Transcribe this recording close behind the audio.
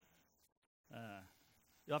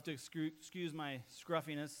You'll have to excuse my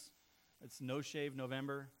scruffiness. It's No Shave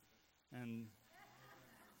November, and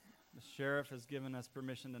the sheriff has given us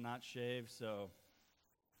permission to not shave, so,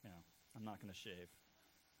 I'm not going to shave.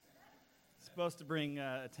 It's supposed to bring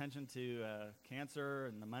attention to cancer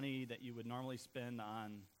and the money that you would normally spend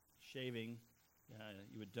on shaving.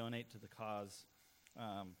 You would donate to the cause.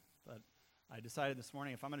 But I decided this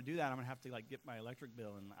morning, if I'm going to do that, I'm going to have to get my electric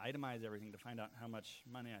bill and itemize everything to find out how much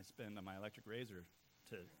money I spend on my electric razor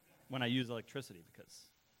when I use electricity, because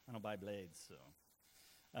I don't buy blades. So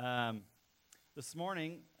this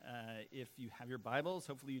morning, if you have your Bibles,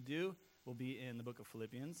 hopefully you do, we'll be in the book of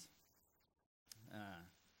Philippians.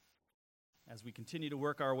 As we continue to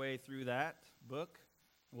work our way through that book,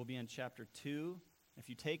 we'll be in chapter 2. If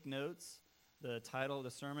you take notes, the title of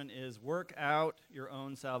the sermon is Work Out Your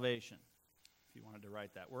Own Salvation. If you wanted to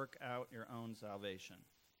write that, Work Out Your Own Salvation.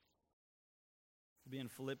 We'll be in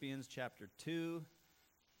Philippians chapter 2,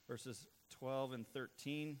 verses 12 and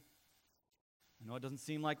 13. I know it doesn't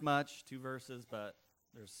seem like much, 2 verses, but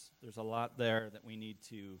there's a lot there that we need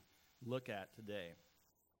to look at today.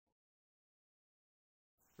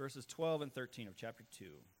 Verses 12 and 13 of chapter 2.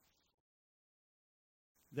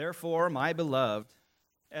 Therefore, my beloved,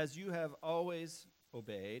 as you have always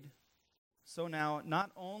obeyed, so now,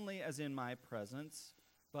 not only as in my presence,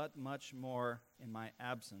 but much more in my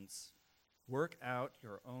absence, work out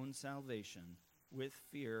your own salvation with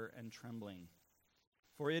fear and trembling.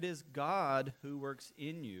 For it is God who works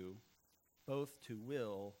in you, both to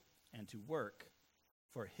will and to work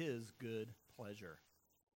for his good pleasure.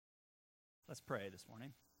 Let's pray this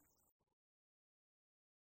morning.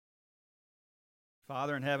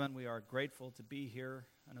 Father in heaven, we are grateful to be here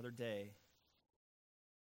another day.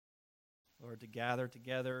 Lord, to gather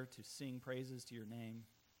together, to sing praises to your name,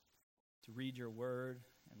 to read your word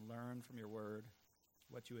and learn from your word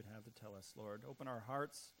what you would have to tell us, Lord. Open our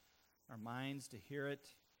hearts, our minds to hear it,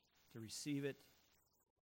 to receive it,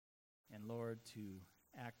 and, Lord, to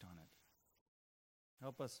act on it.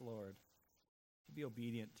 Help us, Lord, to be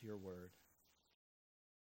obedient to your word.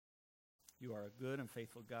 You are a good and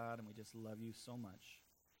faithful God, and we just love you so much.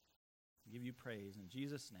 We give you praise. In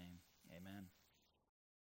Jesus' name, amen.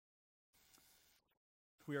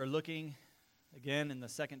 We are looking again in the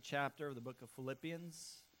second chapter of the book of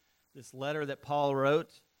Philippians, this letter that Paul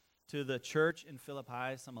wrote to the church in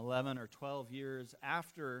Philippi some 11 or 12 years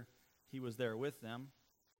after he was there with them,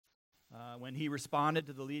 when he responded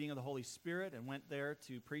to the leading of the Holy Spirit and went there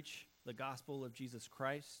to preach the gospel of Jesus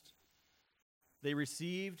Christ. They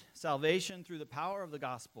received salvation through the power of the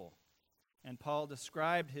gospel, and Paul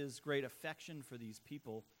described his great affection for these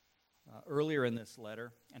people earlier in this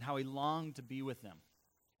letter and how he longed to be with them.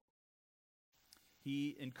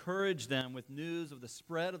 He encouraged them with news of the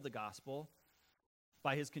spread of the gospel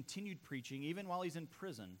by his continued preaching, even while he's in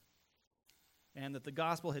prison, and that the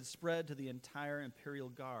gospel had spread to the entire imperial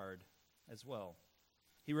guard as well.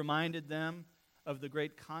 He reminded them of the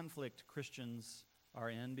great conflict Christians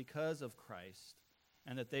are in because of Christ,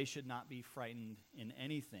 and that they should not be frightened in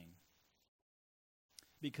anything.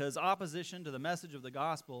 Because opposition to the message of the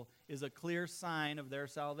gospel is a clear sign of their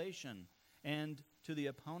salvation, and to the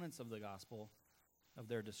opponents of the gospel, of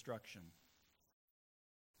their destruction.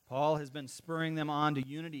 Paul has been spurring them on to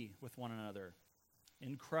unity with one another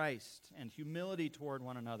in Christ and humility toward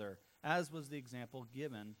one another, as was the example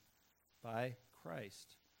given by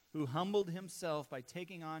Christ, who humbled himself by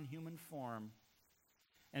taking on human form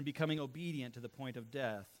and becoming obedient to the point of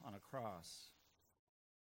death on a cross.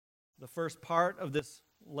 The first part of this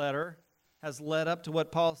letter has led up to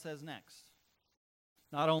what Paul says next.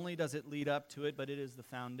 Not only does it lead up to it, but it is the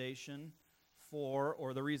foundation for,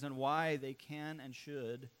 or the reason why they can and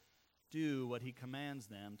should do what he commands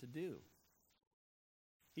them to do.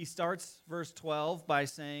 He starts verse 12 by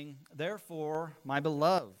saying, "Therefore, my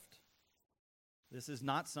beloved." This is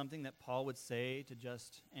not something that Paul would say to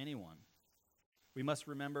just anyone. We must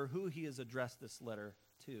remember who he has addressed this letter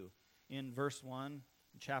to. In verse 1,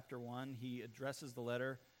 chapter 1, he addresses the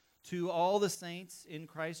letter to all the saints in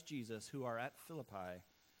Christ Jesus who are at Philippi,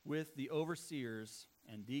 with the overseers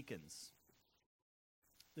and deacons.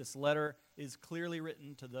 This letter is clearly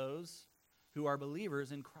written to those who are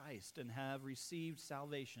believers in Christ and have received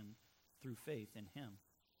salvation through faith in him.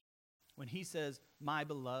 When he says, "my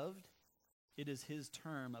beloved," it is his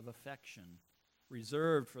term of affection,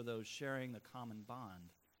 reserved for those sharing the common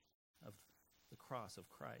bond of the cross of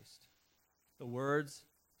Christ. The words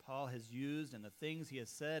Paul has used and the things he has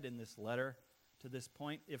said in this letter to this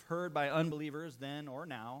point, if heard by unbelievers then or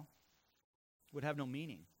now, would have no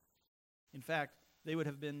meaning. In fact, they would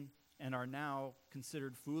have been and are now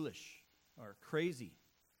considered foolish or crazy,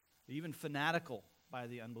 even fanatical by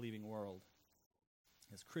the unbelieving world,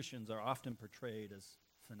 as Christians are often portrayed as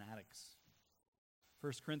fanatics.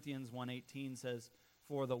 1 Corinthians 1:18 says,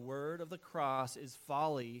 "For the word of the cross is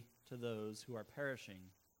folly to those who are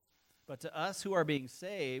perishing, but to us who are being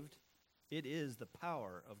saved, it is the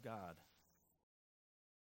power of God."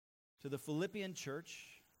 To the Philippian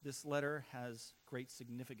church, this letter has great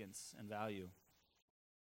significance and value.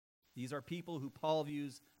 These are people who Paul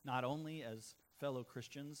views not only as fellow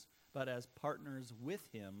Christians, but as partners with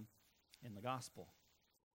him in the gospel.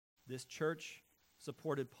 This church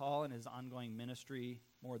supported Paul in his ongoing ministry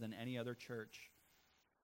more than any other church.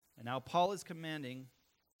 And now Paul is commanding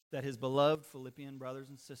that his beloved Philippian brothers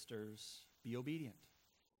and sisters be obedient.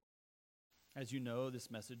 As you know, this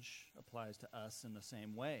message applies to us in the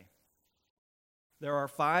same way. There are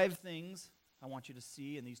 5 things I want you to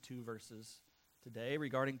see in these 2 verses today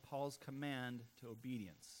regarding Paul's command to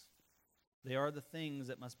obedience. They are the things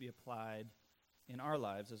that must be applied in our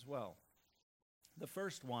lives as well. The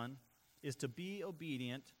first one is to be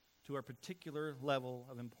obedient to a particular level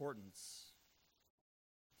of importance.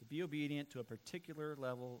 To be obedient to a particular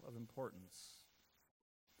level of importance.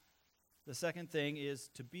 The second thing is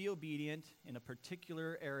to be obedient in a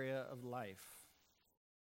particular area of life.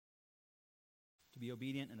 To be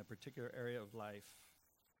obedient in a particular area of life.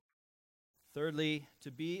 Thirdly,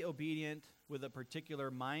 to be obedient with a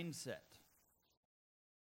particular mindset.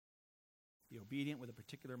 Be obedient with a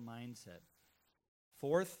particular mindset.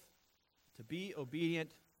 Fourth, to be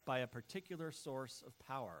obedient by a particular source of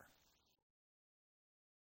power.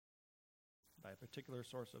 By a particular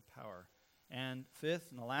source of power. And fifth,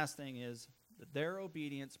 and the last thing is that their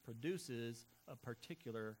obedience produces a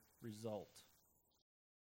particular result.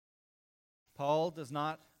 Paul does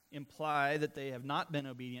not imply that they have not been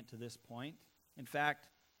obedient to this point. In fact,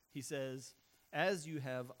 he says, "as you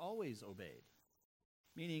have always obeyed,"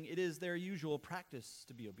 meaning it is their usual practice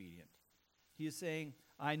to be obedient. He is saying,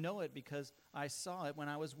 "I know it because I saw it when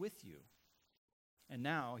I was with you." And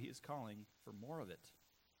now he is calling for more of it.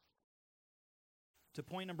 To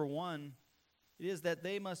point number 1, it is that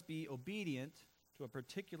they must be obedient to a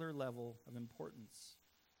particular level of importance.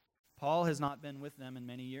 Paul has not been with them in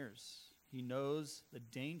many years. He knows the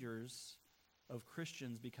dangers of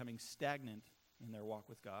Christians becoming stagnant in their walk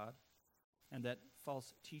with God, and that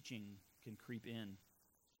false teaching can creep in.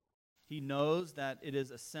 He knows that it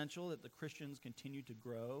is essential that the Christians continue to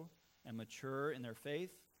grow and mature in their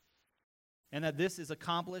faith, and that this is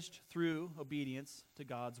accomplished through obedience to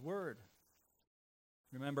God's word.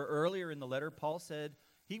 Remember earlier in the letter, Paul said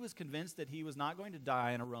he was convinced that he was not going to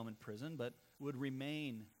die in a Roman prison, but would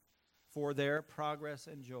remain for their progress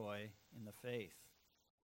and joy in the faith.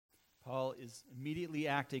 Paul is immediately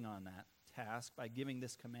acting on that task by giving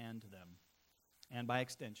this command to them, and by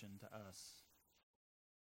extension to us.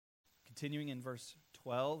 Continuing in verse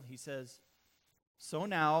 12, he says, "So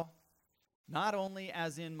now, not only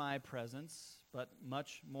as in my presence, but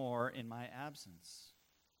much more in my absence."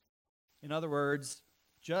 In other words,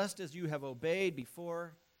 just as you have obeyed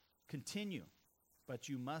before, continue, but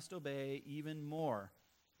you must obey even more,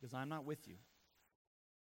 because I'm not with you.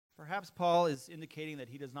 Perhaps Paul is indicating that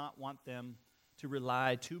he does not want them to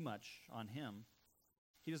rely too much on him.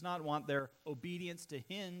 He does not want their obedience to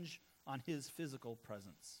hinge on his physical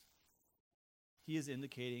presence. He is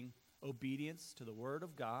indicating obedience to the word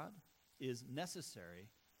of God is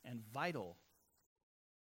necessary and vital,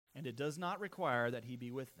 and it does not require that he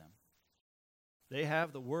be with them. They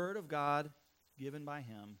have the word of God given by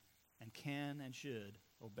him and can and should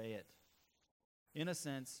obey it. In a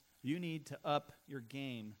sense, you need to up your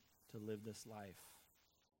game to live this life.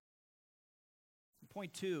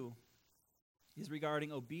 Point 2 is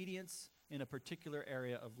regarding obedience in a particular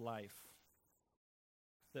area of life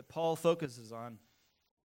that Paul focuses on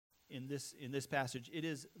in this passage. It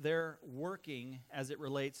is their working as it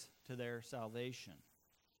relates to their salvation.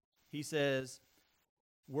 He says,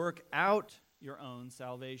 "Work out your own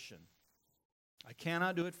salvation." I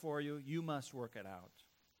cannot do it for you. You must work it out.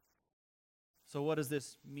 So what does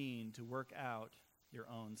this mean, to work out your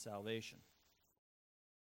own salvation?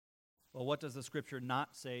 Well, what does the scripture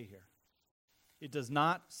not say here? It does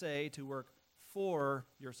not say to work for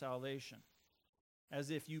your salvation, as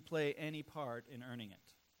if you play any part in earning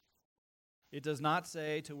it. It does not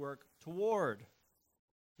say to work toward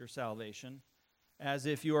your salvation, as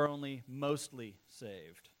if you are only mostly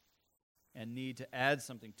saved and need to add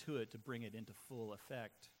something to it to bring it into full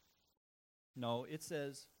effect. No, it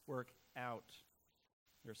says work out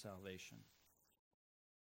your salvation.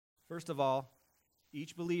 First of all,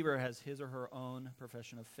 each believer has his or her own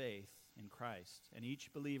profession of faith in Christ, and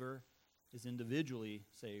each believer is individually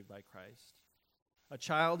saved by Christ. A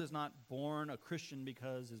child is not born a Christian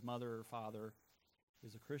because his mother or father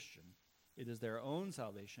is a Christian. It is their own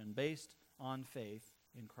salvation based on faith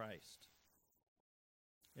in Christ.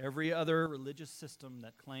 Every other religious system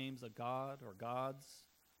that claims a god or gods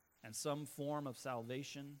and some form of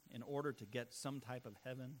salvation in order to get some type of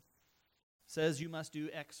heaven says you must do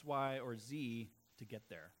X, Y, or Z to get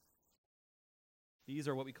there. These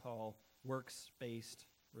are what we call works-based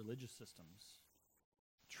religious systems.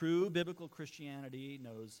 True biblical Christianity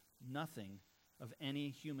knows nothing of any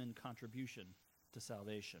human contribution to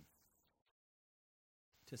salvation.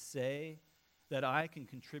 To say that I can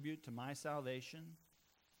contribute to my salvation,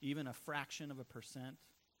 even a fraction of a percent,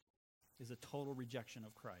 is a total rejection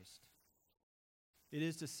of Christ. It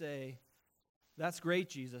is to say, that's great,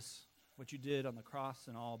 Jesus, what you did on the cross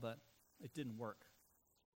and all, but it didn't work.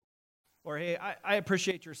 Or, hey, I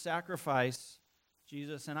appreciate your sacrifice,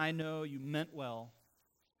 Jesus, and I know you meant well,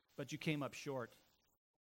 but you came up short.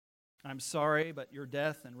 I'm sorry, but your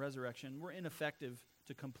death and resurrection were ineffective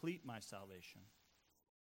to complete my salvation.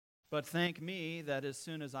 But thank me that as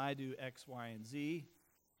soon as I do X, Y, and Z,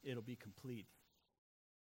 it'll be complete.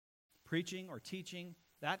 Preaching or teaching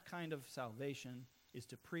that kind of salvation is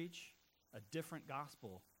to preach a different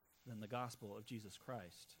gospel than the gospel of Jesus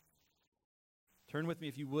Christ. Turn with me,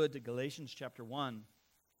 if you would, to Galatians chapter 1.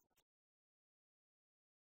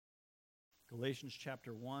 Galatians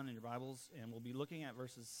chapter 1 in your Bibles, and we'll be looking at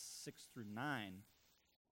verses 6 through 9.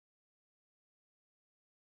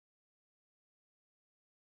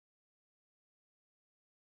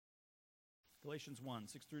 Galatians 1,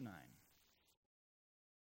 6 through 9.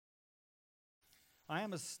 I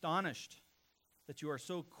am astonished that you are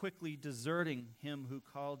so quickly deserting him who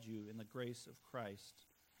called you in the grace of Christ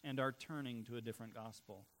and are turning to a different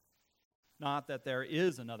gospel. Not that there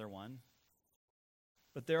is another one,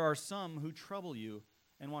 but there are some who trouble you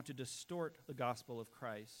and want to distort the gospel of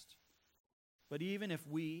Christ. But even if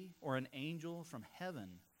we or an angel from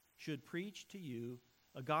heaven should preach to you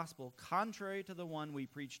a gospel contrary to the one we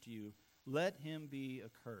preach to you, let him be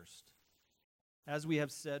accursed. As we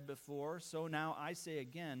have said before, so now I say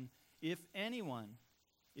again, if anyone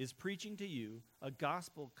is preaching to you a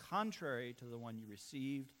gospel contrary to the one you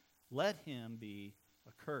received, let him be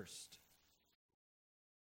accursed.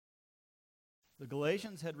 The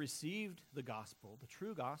Galatians had received the gospel, the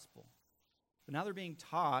true gospel, but now they're being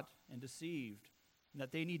taught and deceived, and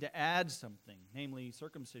that they need to add something, namely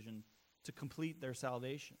circumcision, to complete their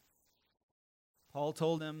salvation. Paul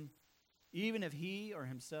told them, even if he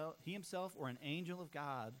himself or an angel of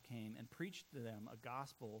God came and preached to them a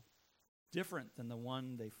gospel different than the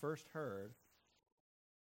one they first heard,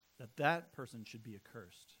 that person should be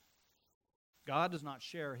accursed. God does not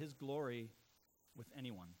share his glory with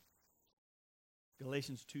anyone.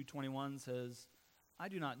 Galatians 2:21 says, I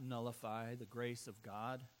do not nullify the grace of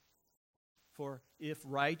God, for if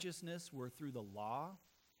righteousness were through the law,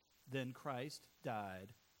 then Christ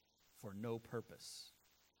died for no purpose.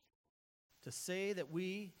 To say that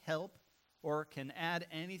we help or can add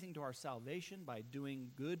anything to our salvation by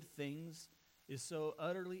doing good things is so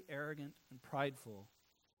utterly arrogant and prideful,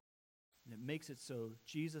 and it makes it so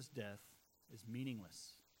Jesus' death is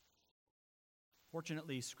meaningless.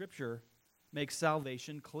 Fortunately, Scripture makes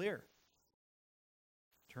salvation clear.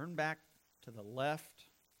 Turn back to the left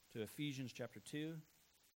to Ephesians chapter 2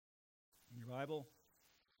 in your Bible.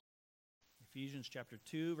 Ephesians chapter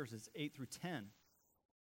 2, verses 8 through 10.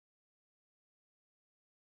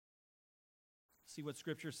 See what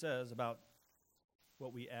Scripture says about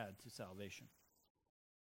what we add to salvation.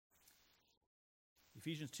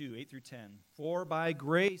 Ephesians 2, 8 through 10. For by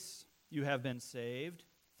grace you have been saved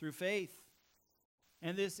through faith.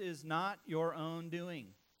 And this is not your own doing.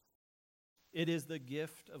 It is the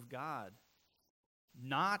gift of God,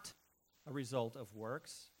 not a result of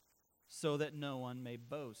works, so that no one may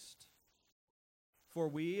boast. For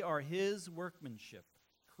we are his workmanship,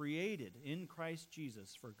 created in Christ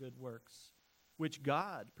Jesus for good works, which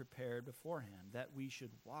God prepared beforehand that we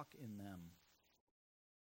should walk in them.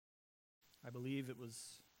 I believe it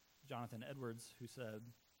was Jonathan Edwards who said,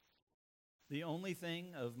 the only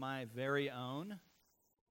thing of my very own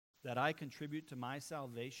that I contribute to my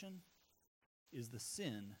salvation is the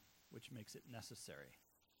sin which makes it necessary.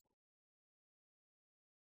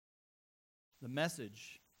 The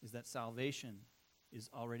message is that salvation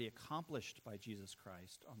is already accomplished by Jesus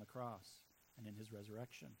Christ on the cross and in his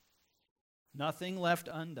resurrection. Nothing left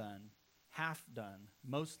undone, half done,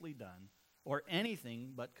 mostly done, or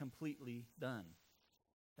anything but completely done.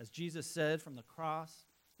 As Jesus said from the cross,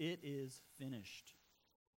 it is finished.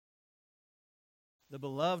 The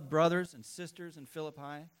beloved brothers and sisters in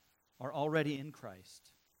Philippi are already in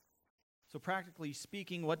Christ. So practically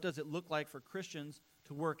speaking, what does it look like for Christians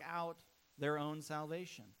to work out their own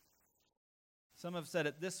salvation? Some have said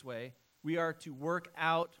it this way: we are to work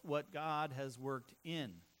out what God has worked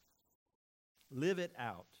in. Live it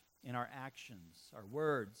out in our actions, our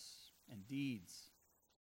words, and deeds.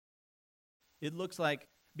 It looks like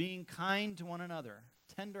being kind to one another,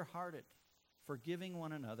 tender-hearted, forgiving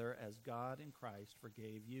one another as God in Christ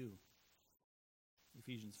forgave you.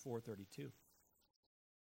 Ephesians 4:32.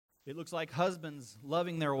 It looks like husbands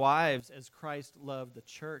loving their wives as Christ loved the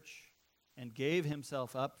church and gave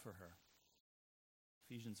himself up for her.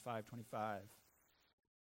 Ephesians 5:25.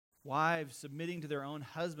 Wives submitting to their own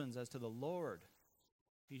husbands as to the Lord.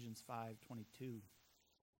 Ephesians 5:22.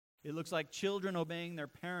 It looks like children obeying their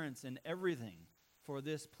parents in everything, for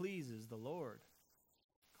this pleases the Lord.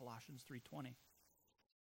 Colossians 3:20.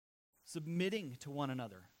 Submitting to one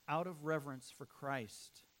another out of reverence for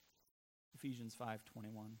Christ. Ephesians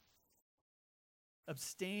 5:21.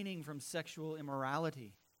 Abstaining from sexual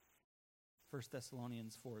immorality. 1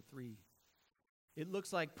 Thessalonians 4:3. It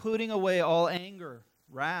looks like putting away all anger,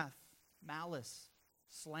 wrath, malice,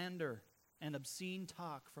 slander, and obscene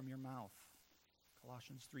talk from your mouth.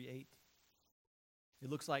 Colossians 3:8. It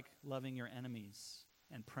looks like loving your enemies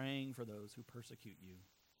and praying for those who persecute you.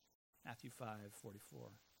 Matthew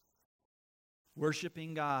 5:44.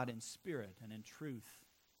 Worshiping God in spirit and in truth.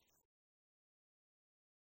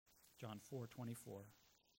 John 4:24.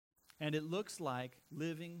 And it looks like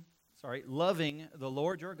loving the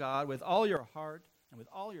Lord your God with all your heart and with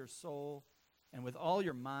all your soul and with all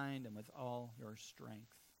your mind and with all your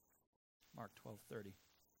strength. Mark 12:30.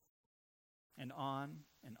 And on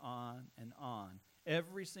and on and on.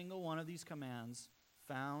 Every single one of these commands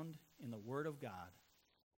found in the Word of God.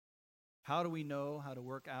 How do we know how to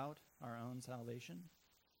work out our own salvation?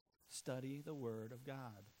 Study the Word of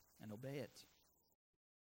God and obey it.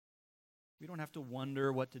 We don't have to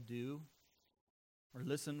wonder what to do or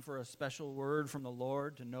listen for a special word from the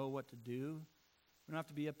Lord to know what to do. We don't have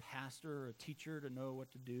to be a pastor or a teacher to know what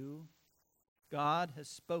to do. God has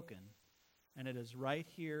spoken, and it is right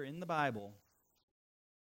here in the Bible,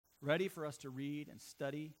 ready for us to read and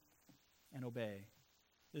study and obey.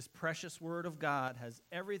 This precious Word of God has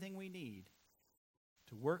everything we need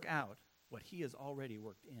to work out what He has already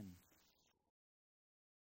worked in.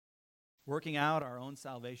 Working out our own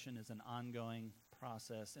salvation is an ongoing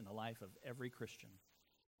process in the life of every Christian.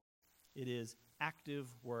 It is active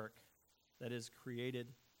work that is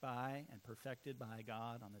created by and perfected by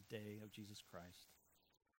God on the day of Jesus Christ.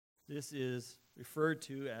 This is referred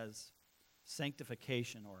to as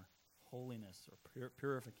sanctification or holiness or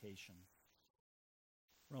purification.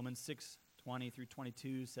 Romans 6:20 through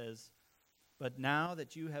 22 says, "But now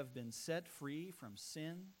that you have been set free from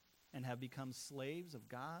sin and have become slaves of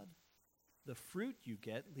God, the fruit you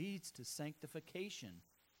get leads to sanctification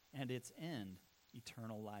and its end,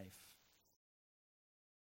 eternal life."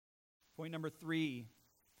 Point number 3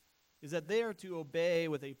 is that they are to obey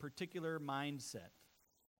with a particular mindset.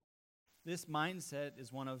 This mindset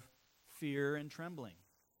is one of fear and trembling.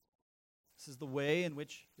 This is the way in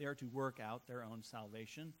which they are to work out their own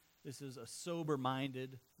salvation. This is a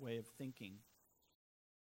sober-minded way of thinking.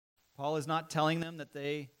 Paul is not telling them that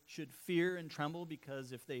they should fear and tremble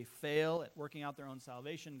because if they fail at working out their own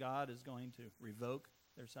salvation, God is going to revoke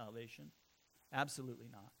their salvation. Absolutely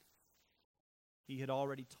not. He had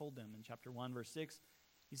already told them in chapter 1, verse 6,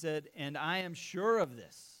 he said, "And I am sure of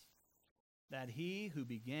this, that he who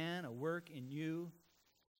began a work in you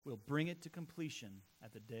will bring it to completion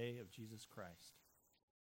at the day of Jesus Christ."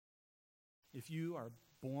 If you are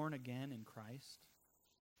born again in Christ,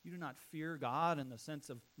 you do not fear God in the sense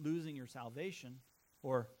of losing your salvation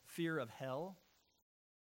or fear of hell.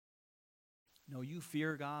 No, you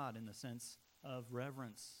fear God in the sense of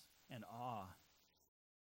reverence and awe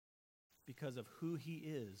because of who He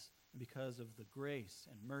is and because of the grace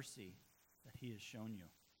and mercy that He has shown you.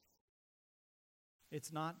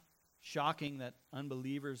 It's not shocking that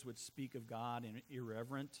unbelievers would speak of God in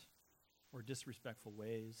irreverent or disrespectful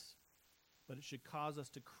ways, but it should cause us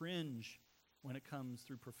to cringe when it comes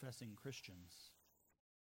through professing Christians.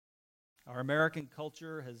 Our American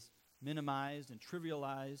culture has minimized and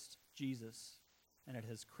trivialized Jesus, and it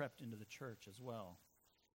has crept into the church as well.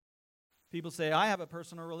 People say, "I have a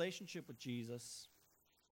personal relationship with Jesus."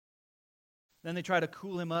 Then they try to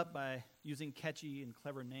cool him up by using catchy and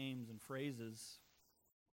clever names and phrases.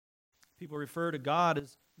 People refer to God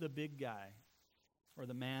as the big guy or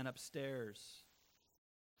the man upstairs.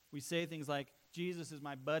 We say things like, "Jesus is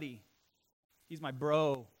my buddy. He's my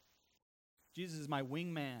bro. Jesus is my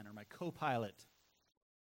wingman or my co-pilot."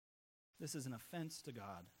 This is an offense to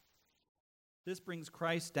God. This brings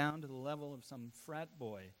Christ down to the level of some frat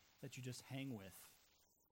boy that you just hang with.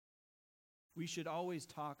 We should always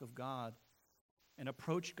talk of God and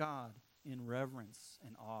approach God in reverence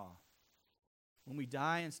and awe. When we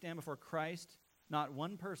die and stand before Christ, not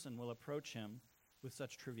one person will approach him with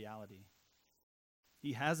such triviality.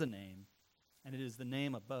 He has a name, and it is the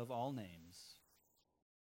name above all names,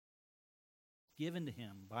 given to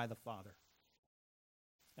him by the Father.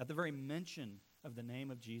 At the very mention of the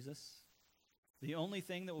name of Jesus, the only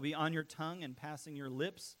thing that will be on your tongue and passing your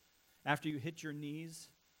lips after you hit your knees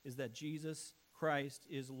is that Jesus Christ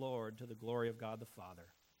is Lord, to the glory of God the Father.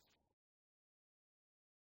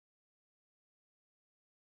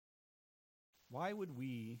 Why would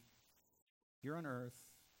we, here on earth,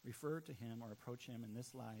 refer to him or approach him in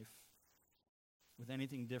this life with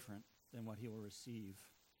anything different than what he will receive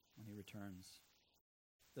when he returns?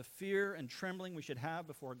 The fear and trembling we should have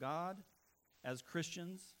before God as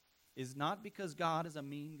Christians is not because God is a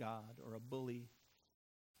mean God or a bully,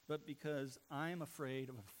 but because I am afraid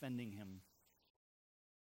of offending him.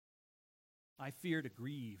 I fear to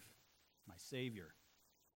grieve my Savior.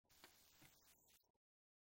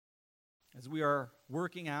 As we are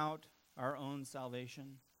working out our own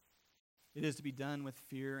salvation, it is to be done with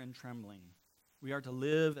fear and trembling. We are to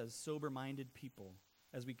live as sober-minded people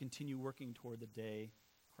as we continue working toward the day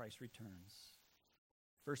Christ returns.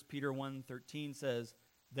 1 Peter 1:13 says,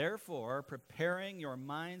 "Therefore, preparing your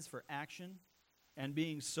minds for action and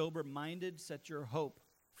being sober-minded, set your hope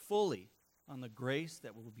fully on the grace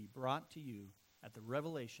that will be brought to you at the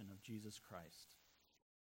revelation of Jesus Christ."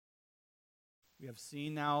 We have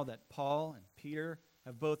seen now that Paul and Peter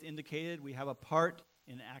have both indicated we have a part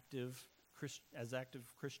in as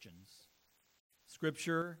active Christians.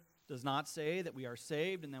 Scripture does not say that we are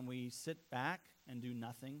saved and then we sit back and do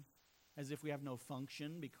nothing, as if we have no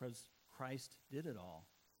function because Christ did it all.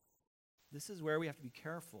 This is where we have to be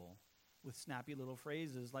careful with snappy little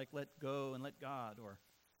phrases like "let go" and "let God," or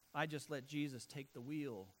 "I just let Jesus take the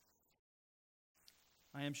wheel."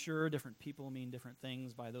 I am sure different people mean different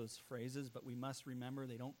things by those phrases, but we must remember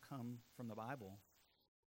they don't come from the Bible.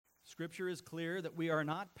 Scripture is clear that we are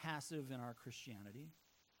not passive in our Christianity.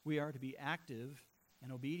 We are to be active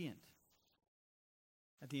and obedient.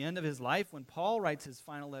 At the end of his life, when Paul writes his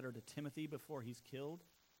final letter to Timothy before he's killed,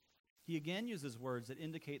 he again uses words that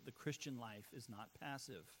indicate the Christian life is not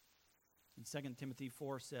passive. In 2 Timothy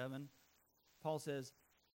 4:7, Paul says,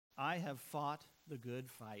 "I have fought the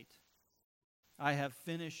good fight. I have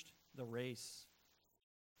finished the race.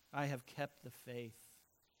 I have kept the faith."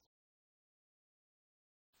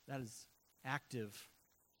 That is active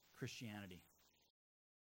Christianity.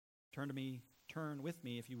 Turn with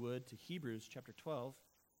me, if you would, to Hebrews chapter 12.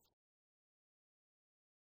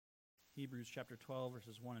 Hebrews chapter 12,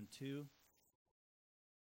 verses 1 and 2.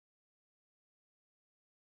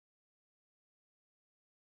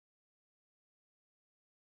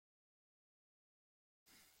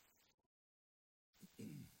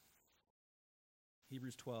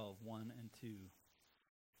 Hebrews 12, 1 and 2.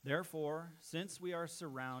 "Therefore, since we are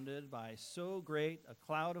surrounded by so great a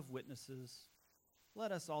cloud of witnesses,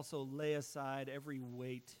 let us also lay aside every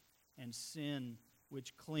weight and sin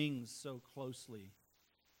which clings so closely,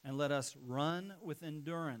 and let us run with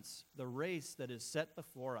endurance the race that is set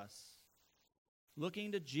before us, looking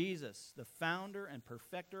to Jesus, the founder and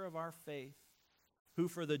perfecter of our faith, who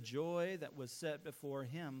for the joy that was set before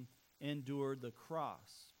him endured the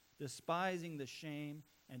cross, despising the shame,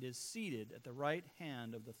 and is seated at the right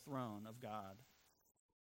hand of the throne of God."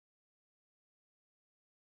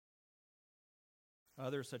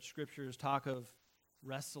 Other such scriptures talk of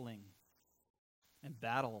wrestling and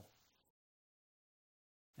battle.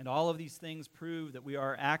 And all of these things prove that we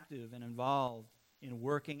are active and involved in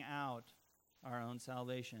working out our own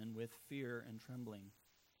salvation with fear and trembling.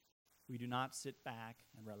 We do not sit back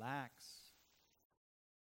and relax.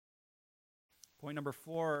 Point number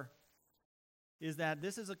 4 is that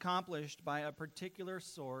this is accomplished by a particular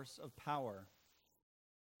source of power.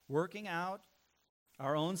 Working out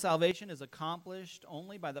our own salvation is accomplished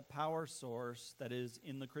only by the power source that is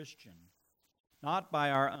in the Christian, not by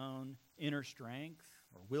our own inner strength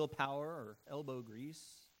or willpower or elbow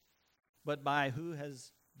grease, but by who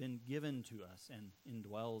has been given to us and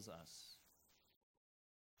indwells us.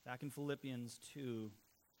 Back in Philippians 2,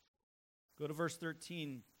 go to verse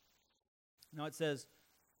 13. Now it says,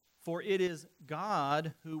 "For it is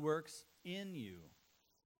God who works in you."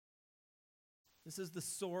 This is the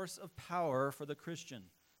source of power for the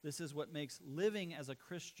Christian. This is what makes living as a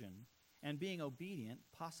Christian and being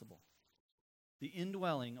obedient possible. The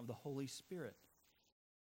indwelling of the Holy Spirit.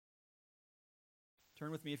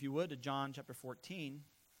 Turn with me, if you would, to John chapter 14.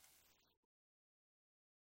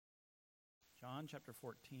 John chapter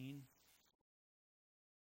 14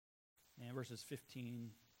 and verses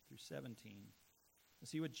 15 through 17. To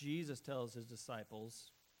see what Jesus tells his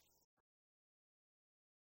disciples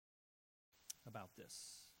about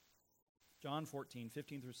this. John 14,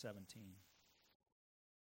 15 through 17.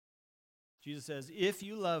 Jesus says, "If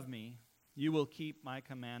you love me, you will keep my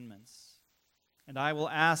commandments. And I will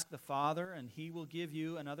ask the Father, and he will give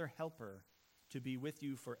you another helper to be with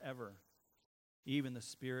you forever, even the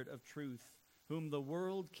Spirit of truth, whom the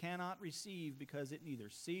world cannot receive because it neither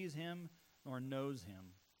sees him nor knows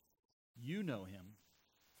him. You know him,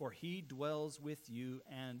 for he dwells with you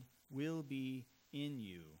and will be in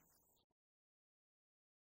you."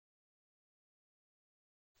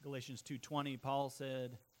 Galatians 2:20, Paul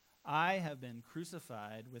said, "I have been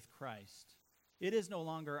crucified with Christ. It is no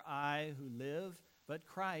longer I who live, but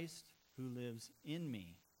Christ who lives in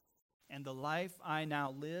me. And the life I now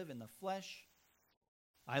live in the flesh,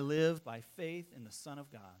 I live by faith in the Son of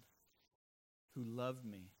God, who loved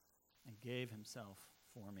me and gave himself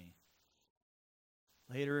for me."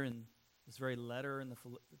 Later in this very letter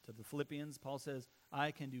to the Philippians, Paul says,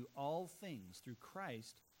 "I can do all things through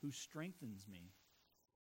Christ who strengthens me."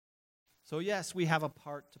 So yes, we have a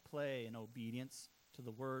part to play in obedience to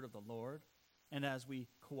the word of the Lord, and as we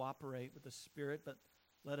cooperate with the Spirit, but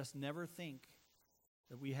let us never think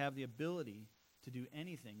that we have the ability to do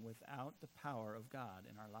anything without the power of God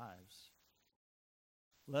in our lives.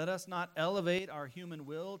 Let us not elevate our human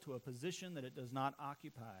will to a position that it does not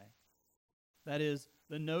occupy. That is,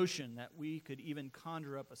 the notion that we could even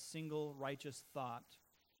conjure up a single righteous thought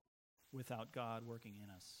without God working in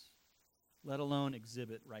us, let alone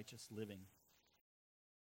exhibit righteous living.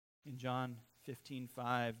 In John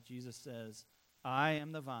 15:5, Jesus says, "I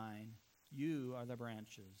am the vine, you are the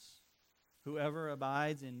branches. Whoever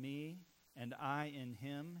abides in me, and I in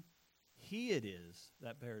him, he it is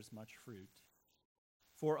that bears much fruit.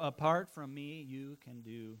 For apart from me, you can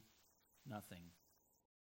do nothing."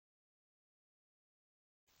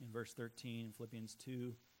 In verse 13, in Philippians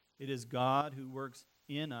 2, it is God who works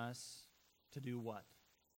in us to do what?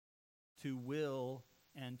 To will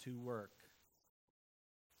and to work.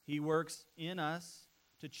 He works in us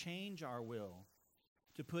to change our will,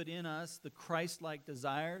 to put in us the Christ-like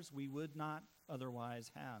desires we would not otherwise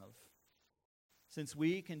have. Since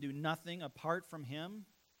we can do nothing apart from him,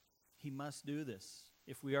 he must do this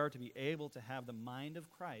if we are to be able to have the mind of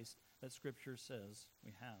Christ that Scripture says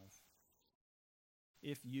we have.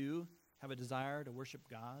 If you have a desire to worship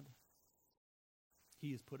God,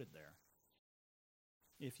 he has put it there.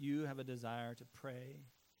 If you have a desire to pray,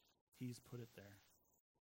 he's put it there.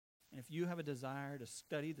 And if you have a desire to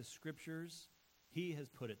study the Scriptures, he has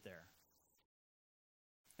put it there.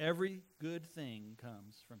 Every good thing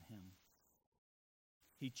comes from him.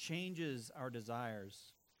 He changes our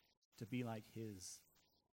desires to be like his.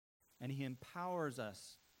 And he empowers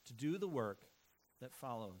us to do the work that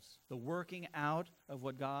follows, the working out of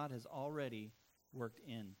what God has already worked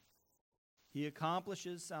in. He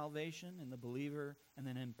accomplishes salvation in the believer and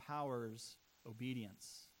then empowers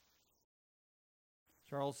obedience.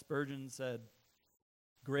 Charles Spurgeon said,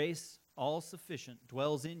 "Grace all-sufficient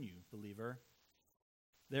dwells in you, believer.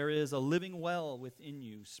 There is a living well within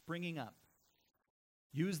you springing up.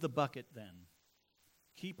 Use the bucket then.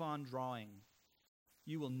 Keep on drawing.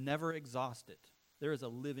 You will never exhaust it. There is a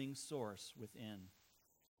living source within."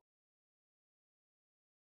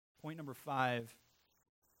 Point number 5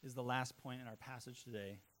 is the last point in our passage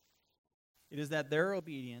today. It is that their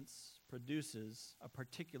obedience produces a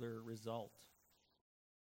particular result.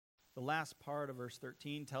 The last part of verse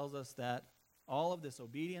 13 tells us that all of this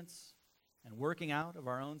obedience and working out of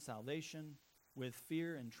our own salvation with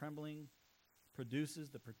fear and trembling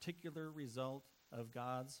produces the particular result of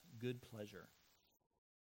God's good pleasure.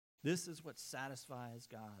 This is what satisfies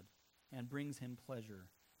God and brings him pleasure,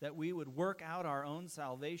 that we would work out our own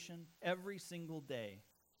salvation every single day.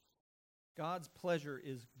 God's pleasure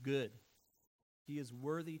is good. He is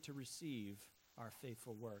worthy to receive our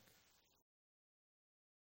faithful work.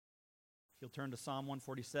 If you'll turn to Psalm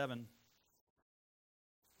 147,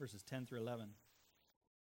 verses 10 through 11.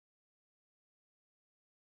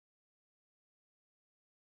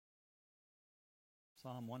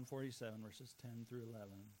 Psalm 147, verses 10 through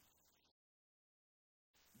 11.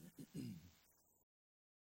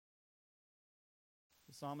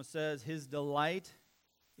 The psalmist says, "His delight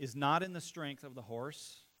is not in the strength of the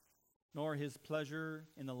horse, nor his pleasure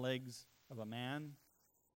in the legs of a man.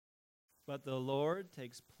 But the Lord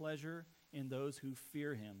takes pleasure in those who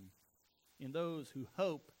fear him, in those who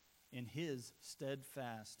hope in his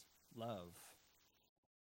steadfast love."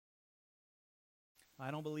 I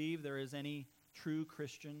don't believe there is any true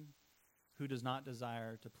Christian who does not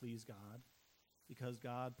desire to please God, because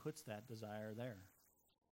God puts that desire there.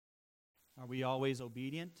 Are we always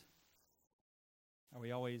obedient? Are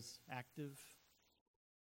we always active?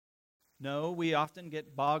 No, we often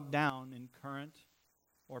get bogged down in current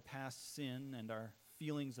or past sin and our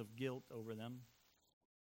feelings of guilt over them.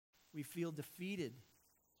 We feel defeated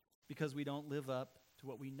because we don't live up to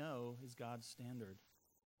what we know is God's standard.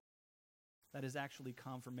 That is actually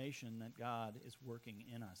confirmation that God is working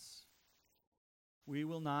in us. We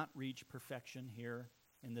will not reach perfection here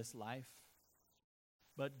in this life,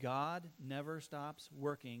 but God never stops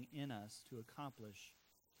working in us to accomplish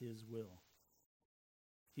His will.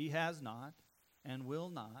 He has not and will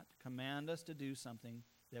not command us to do something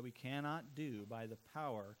that we cannot do by the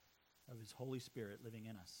power of His Holy Spirit living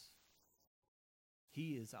in us.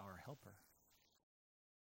 He is our helper.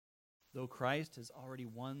 Though Christ has already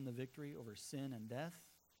won the victory over sin and death,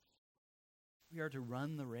 we are to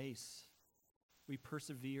run the race. We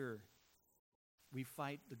persevere. We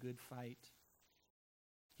fight the good fight.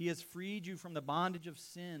 He has freed you from the bondage of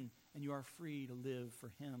sin, and you are free to live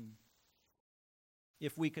for Him.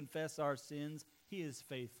 If we confess our sins, He is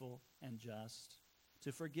faithful and just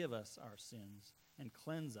to forgive us our sins and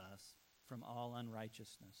cleanse us from all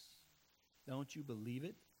unrighteousness. Don't you believe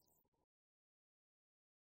it?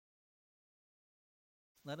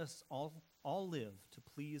 Let us all live to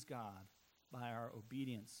please God by our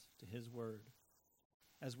obedience to His word.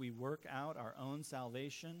 As we work out our own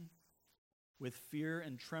salvation with fear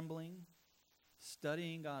and trembling,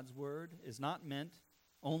 studying God's word is not meant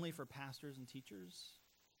only for pastors and teachers.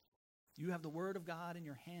 You have the word of God in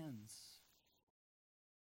your hands.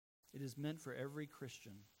 It is meant for every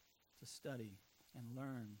Christian to study and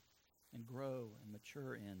learn and grow and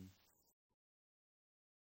mature in.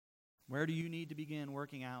 Where do you need to begin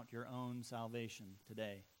working out your own salvation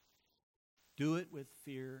today? Do it with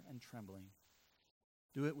fear and trembling.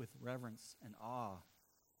 Do it with reverence and awe.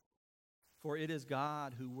 For it is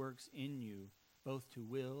God who works in you both to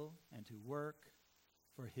will and to work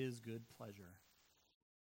for His good pleasure.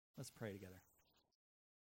 Let's pray together.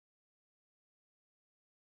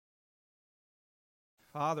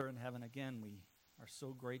 Father in heaven, again, we are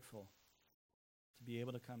so grateful to be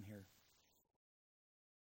able to come here.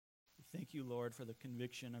 We thank you, Lord, for the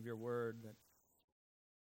conviction of your word that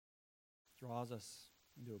draws us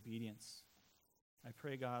into obedience. I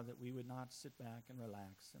pray, God, that we would not sit back and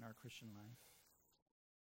relax in our Christian life.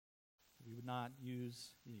 That we would not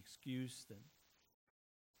use the excuse that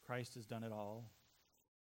Christ has done it all.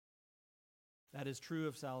 That is true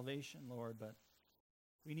of salvation, Lord, but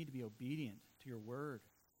we need to be obedient to your word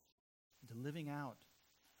and to living out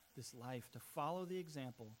this life, to follow the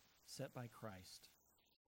example set by Christ.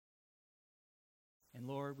 And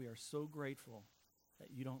Lord, we are so grateful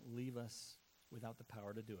that you don't leave us without the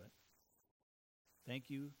power to do it.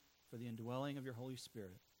 Thank you for the indwelling of your Holy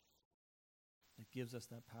Spirit that gives us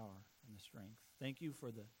that power and the strength. Thank you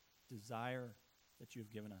for the desire that you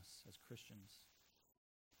have given us as Christians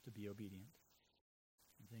to be obedient.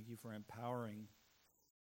 And thank you for empowering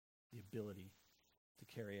the ability to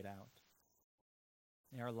carry it out.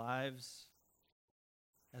 May our lives,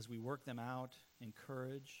 as we work them out,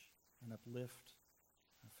 encourage and uplift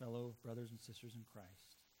our fellow brothers and sisters in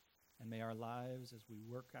Christ. And may our lives, as we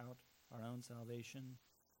work out our own salvation,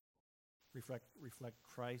 reflect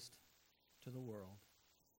Christ to the world.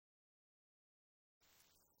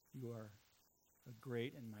 You are a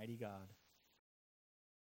great and mighty God.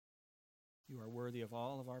 You are worthy of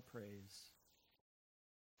all of our praise.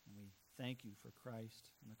 And we thank you for Christ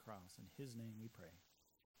and the cross. In His name we pray.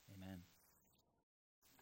 Amen.